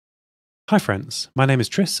Hi friends, my name is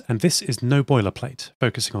Tris and this is No Boilerplate,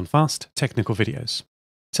 focusing on fast, technical videos.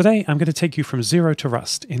 Today I'm going to take you from zero to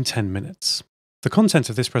Rust in 10 minutes. The content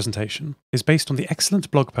of this presentation is based on the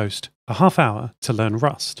excellent blog post, A Half Hour to Learn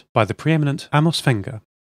Rust, by the preeminent Amos.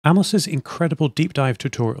 Amos's incredible deep dive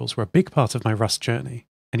tutorials were a big part of my Rust journey,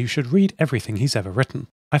 and you should read everything he's ever written.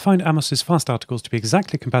 I find Amos's fast articles to be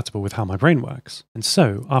exactly compatible with how my brain works, and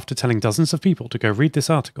so, after telling dozens of people to go read this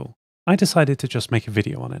article, I decided to just make a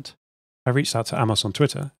video on it. I reached out to Amos on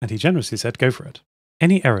Twitter, and he generously said go for it.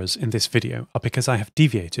 Any errors in this video are because I have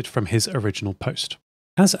deviated from his original post.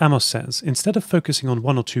 As Amos says, instead of focusing on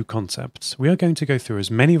one or two concepts, we are going to go through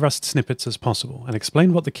as many Rust snippets as possible and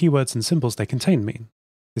explain what the keywords and symbols they contain mean.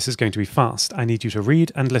 This is going to be fast. I need you to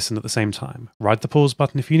read and listen at the same time. Ride the pause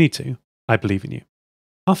button if you need to. I believe in you.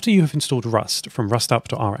 After you have installed Rust from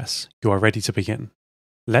rustup.rs, you are ready to begin.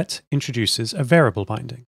 Let introduces a variable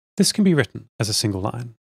binding. This can be written as a single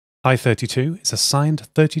line. I32 is a signed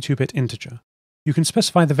 32-bit integer. You can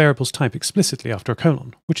specify the variable's type explicitly after a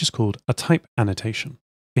colon, which is called a type annotation.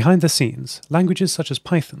 Behind the scenes, languages such as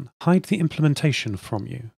Python hide the implementation from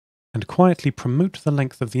you and quietly promote the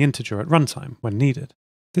length of the integer at runtime when needed.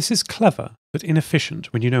 This is clever, but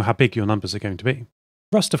inefficient when you know how big your numbers are going to be.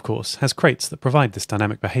 Rust, of course, has crates that provide this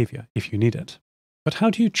dynamic behavior if you need it. But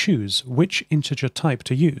how do you choose which integer type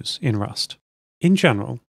to use in Rust? In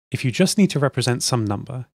general, if you just need to represent some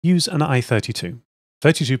number, use an I32.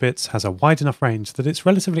 32 bits has a wide enough range that it's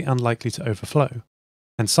relatively unlikely to overflow,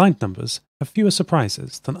 and signed numbers have fewer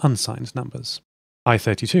surprises than unsigned numbers.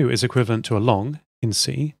 I32 is equivalent to a long in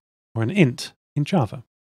C or an int in Java.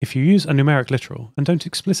 If you use a numeric literal and don't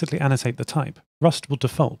explicitly annotate the type, Rust will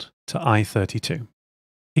default to I32.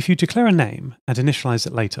 If you declare a name and initialize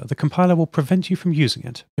it later, the compiler will prevent you from using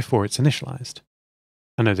it before it's initialized.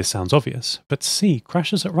 I know this sounds obvious, but C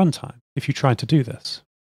crashes at runtime if you try to do this.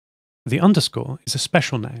 The underscore is a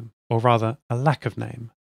special name, or rather, a lack of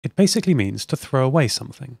name. It basically means to throw away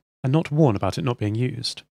something, and not warn about it not being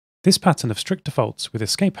used. This pattern of strict defaults with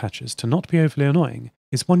escape hatches to not be overly annoying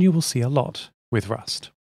is one you will see a lot with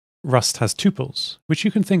Rust. Rust has tuples, which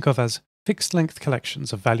you can think of as fixed-length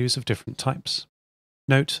collections of values of different types.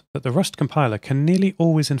 Note that the Rust compiler can nearly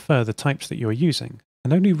always infer the types that you are using,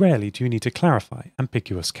 and only rarely do you need to clarify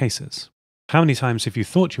ambiguous cases. How many times have you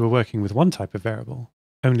thought you were working with one type of variable,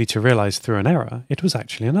 only to realize through an error it was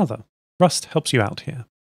actually another? Rust helps you out here.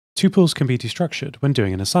 Tuples can be destructured when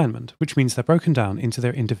doing an assignment, which means they're broken down into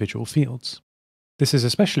their individual fields. This is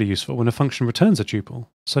especially useful when a function returns a tuple,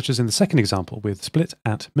 such as in the second example with split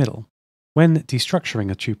at middle. When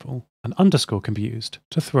destructuring a tuple, an underscore can be used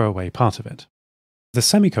to throw away part of it. The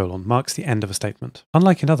semicolon marks the end of a statement.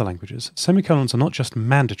 Unlike in other languages, semicolons are not just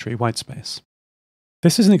mandatory whitespace.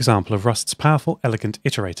 This is an example of Rust's powerful, elegant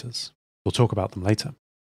iterators. We'll talk about them later.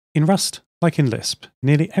 In Rust, like in Lisp,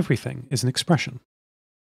 nearly everything is an expression.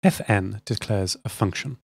 Fn declares a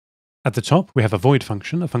function. At the top, we have a void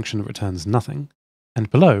function, a function that returns nothing, and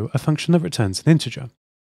below, a function that returns an integer.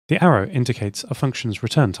 The arrow indicates a function's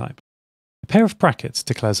return type. A pair of brackets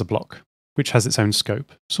declares a block, which has its own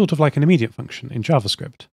scope, sort of like an immediate function in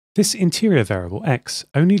JavaScript. This interior variable x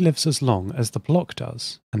only lives as long as the block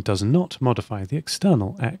does, and does not modify the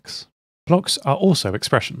external x. Blocks are also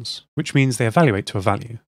expressions, which means they evaluate to a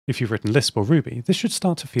value. If you've written Lisp or Ruby, this should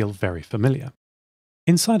start to feel very familiar.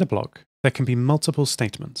 Inside a block, there can be multiple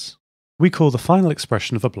statements. We call the final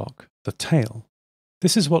expression of a block the tail.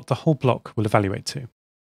 This is what the whole block will evaluate to.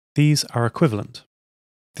 These are equivalent.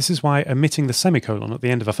 This is why omitting the semicolon at the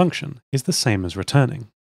end of a function is the same as returning.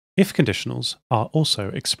 If conditionals are also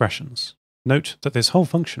expressions. Note that this whole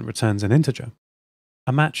function returns an integer.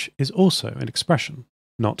 A match is also an expression,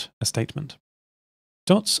 not a statement.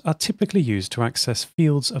 Dots are typically used to access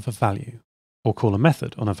fields of a value, or call a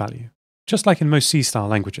method on a value. Just like in most C-style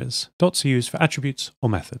languages, dots are used for attributes or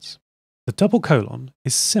methods. The double colon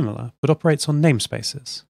is similar but operates on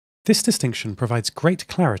namespaces. This distinction provides great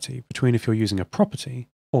clarity between if you're using a property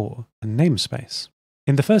or a namespace.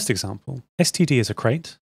 In the first example, std is a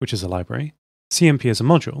crate, which is a library, cmp is a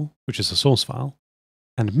module, which is a source file,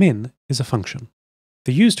 and min is a function.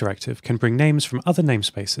 The use directive can bring names from other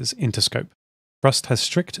namespaces into scope. Rust has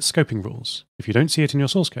strict scoping rules. If you don't see it in your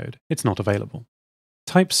source code, it's not available.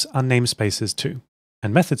 Types are namespaces too,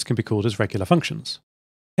 and methods can be called as regular functions.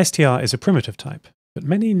 str is a primitive type, but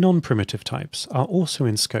many non-primitive types are also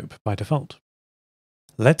in scope by default.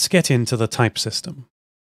 Let's get into the type system.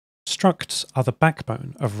 Structs are the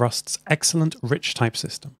backbone of Rust's excellent rich type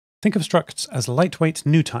system. Think of structs as lightweight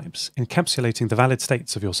new types encapsulating the valid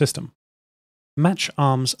states of your system. Match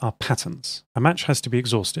arms are patterns. A match has to be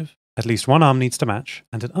exhaustive, at least one arm needs to match,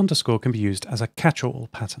 and an underscore can be used as a catch-all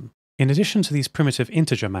pattern. In addition to these primitive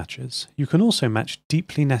integer matches, you can also match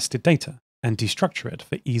deeply nested data and destructure it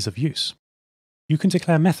for ease of use. You can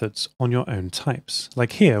declare methods on your own types,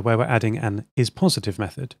 like here where we're adding an isPositive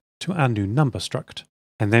method to our new number struct,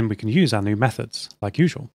 and then we can use our new methods like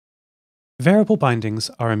usual. Variable bindings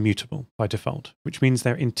are immutable by default, which means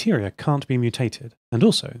their interior can't be mutated, and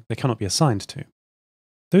also they cannot be assigned to.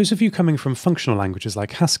 Those of you coming from functional languages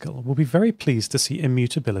like Haskell will be very pleased to see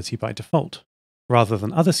immutability by default, rather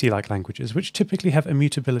than other C-like languages which typically have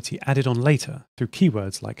immutability added on later through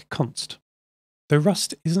keywords like const. Though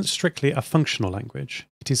Rust isn't strictly a functional language,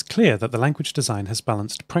 it is clear that the language design has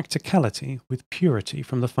balanced practicality with purity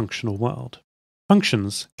from the functional world.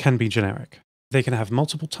 Functions can be generic. They can have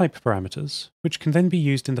multiple type parameters, which can then be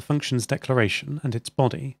used in the function's declaration and its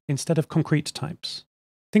body instead of concrete types.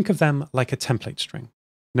 Think of them like a template string.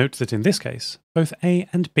 Note that in this case, both A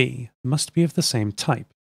and B must be of the same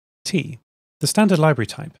type, T. The standard library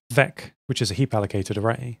type, vec, which is a heap allocated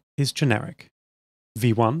array, is generic.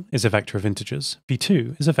 v1 is a vector of integers,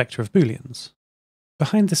 v2 is a vector of booleans.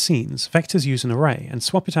 Behind the scenes, vectors use an array and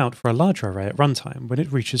swap it out for a larger array at runtime when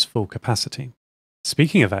it reaches full capacity.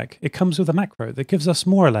 Speaking of vec, it comes with a macro that gives us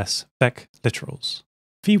more or less vec literals.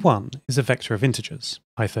 v1 is a vector of integers,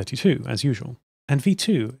 i32 as usual, and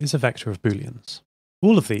v2 is a vector of booleans.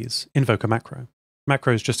 All of these invoke a macro.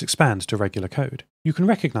 Macros just expand to regular code. You can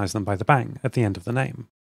recognize them by the bang at the end of the name.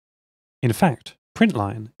 In fact,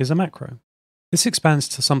 println is a macro. This expands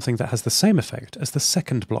to something that has the same effect as the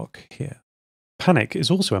second block here. Panic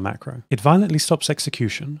is also a macro. It violently stops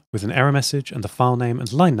execution with an error message and the file name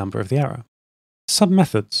and line number of the error.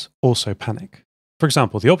 Submethods also panic. For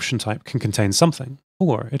example, the option type can contain something,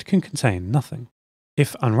 or it can contain nothing.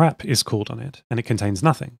 If unwrap is called on it and it contains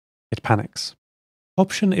nothing, it panics.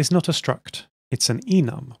 Option is not a struct. It's an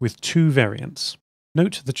enum with two variants.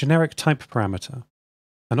 Note the generic type parameter.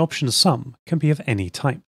 An option sum can be of any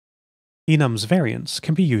type. Enum's variants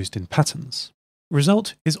can be used in patterns.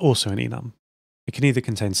 Result is also an enum. It can either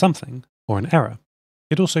contain something or an error.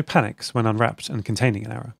 It also panics when unwrapped and containing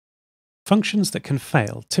an error. Functions that can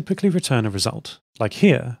fail typically return a result, like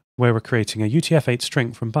here, where we're creating a UTF-8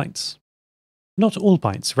 string from bytes. Not all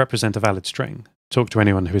bytes represent a valid string. Talk to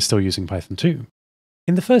anyone who is still using Python 2.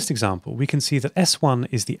 In the first example, we can see that S1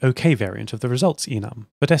 is the OK variant of the results enum,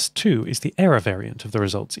 but S2 is the error variant of the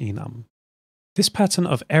results enum. This pattern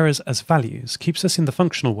of errors as values keeps us in the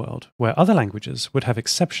functional world, where other languages would have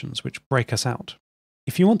exceptions which break us out.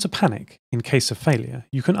 If you want to panic in case of failure,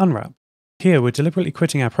 you can unwrap. Here we're deliberately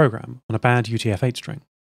quitting our program on a bad UTF-8 string,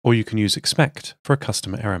 or you can use expect for a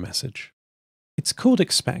customer error message. It's called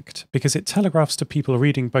expect because it telegraphs to people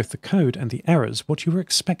reading both the code and the errors what you were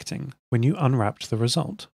expecting when you unwrapped the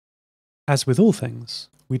result. As with all things,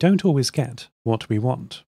 we don't always get what we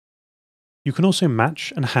want. You can also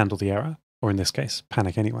match and handle the error, or in this case,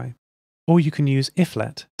 panic anyway. Or you can use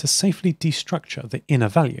iflet to safely destructure the inner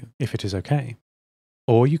value if it is okay.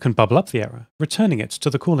 Or you can bubble up the error, returning it to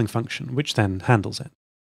the calling function, which then handles it.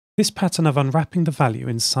 This pattern of unwrapping the value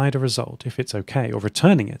inside a result if it's okay, or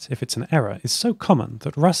returning it if it's an error, is so common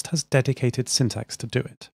that Rust has dedicated syntax to do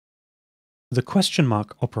it. The question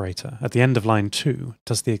mark operator at the end of line 2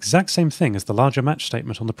 does the exact same thing as the larger match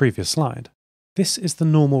statement on the previous slide. This is the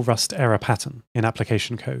normal Rust error pattern in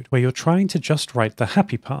application code, where you're trying to just write the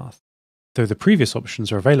happy path, though the previous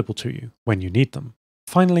options are available to you when you need them.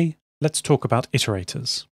 Finally, let's talk about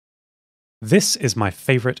iterators. This is my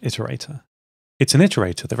favorite iterator. It's an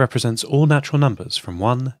iterator that represents all natural numbers from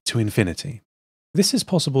 1 to infinity. This is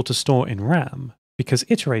possible to store in RAM because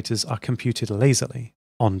iterators are computed lazily,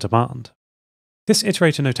 on demand. This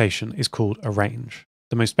iterator notation is called a range.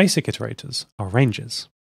 The most basic iterators are ranges.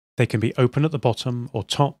 They can be open at the bottom or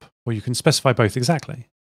top, or you can specify both exactly.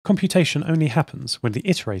 Computation only happens when the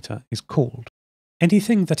iterator is called.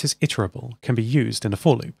 Anything that is iterable can be used in a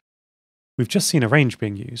for loop. We've just seen a range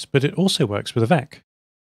being used, but it also works with a vec,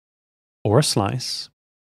 or a slice,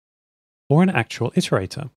 or an actual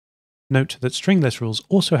iterator. Note that string literals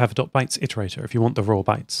also have a .bytes iterator if you want the raw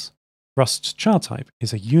bytes. Rust's char type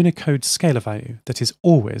is a Unicode scalar value that is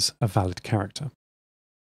always a valid character.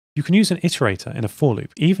 You can use an iterator in a for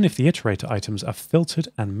loop even if the iterator items are filtered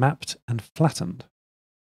and mapped and flattened.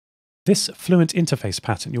 This fluent interface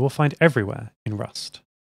pattern you will find everywhere in Rust.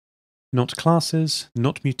 Not classes,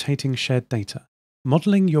 not mutating shared data.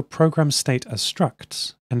 Modeling your program state as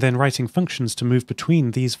structs, and then writing functions to move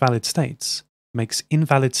between these valid states, makes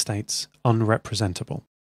invalid states unrepresentable.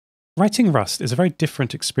 Writing Rust is a very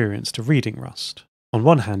different experience to reading Rust. On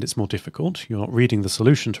one hand, it's more difficult. You're not reading the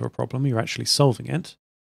solution to a problem, you're actually solving it.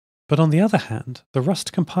 But on the other hand, the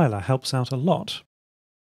Rust compiler helps out a lot.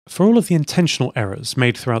 For all of the intentional errors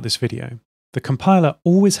made throughout this video, the compiler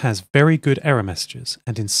always has very good error messages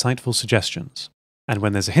and insightful suggestions. And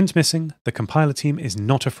when there's a hint missing, the compiler team is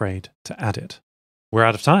not afraid to add it. We're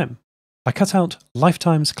out of time. I cut out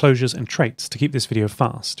lifetimes, closures, and traits to keep this video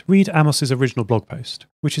fast. Read Amos's original blog post,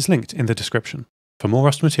 which is linked in the description. For more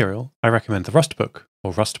Rust material, I recommend the Rust book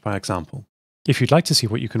or Rust by Example. If you'd like to see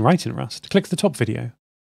what you can write in Rust, click the top video.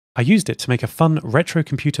 I used it to make a fun retro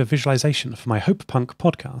computer visualization for my Hope Punk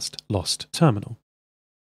podcast, Lost Terminal.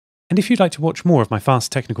 And if you'd like to watch more of my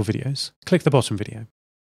fast technical videos, click the bottom video.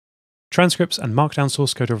 Transcripts and Markdown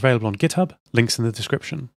source code are available on GitHub, links in the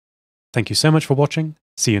description. Thank you so much for watching.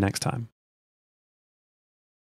 See you next time.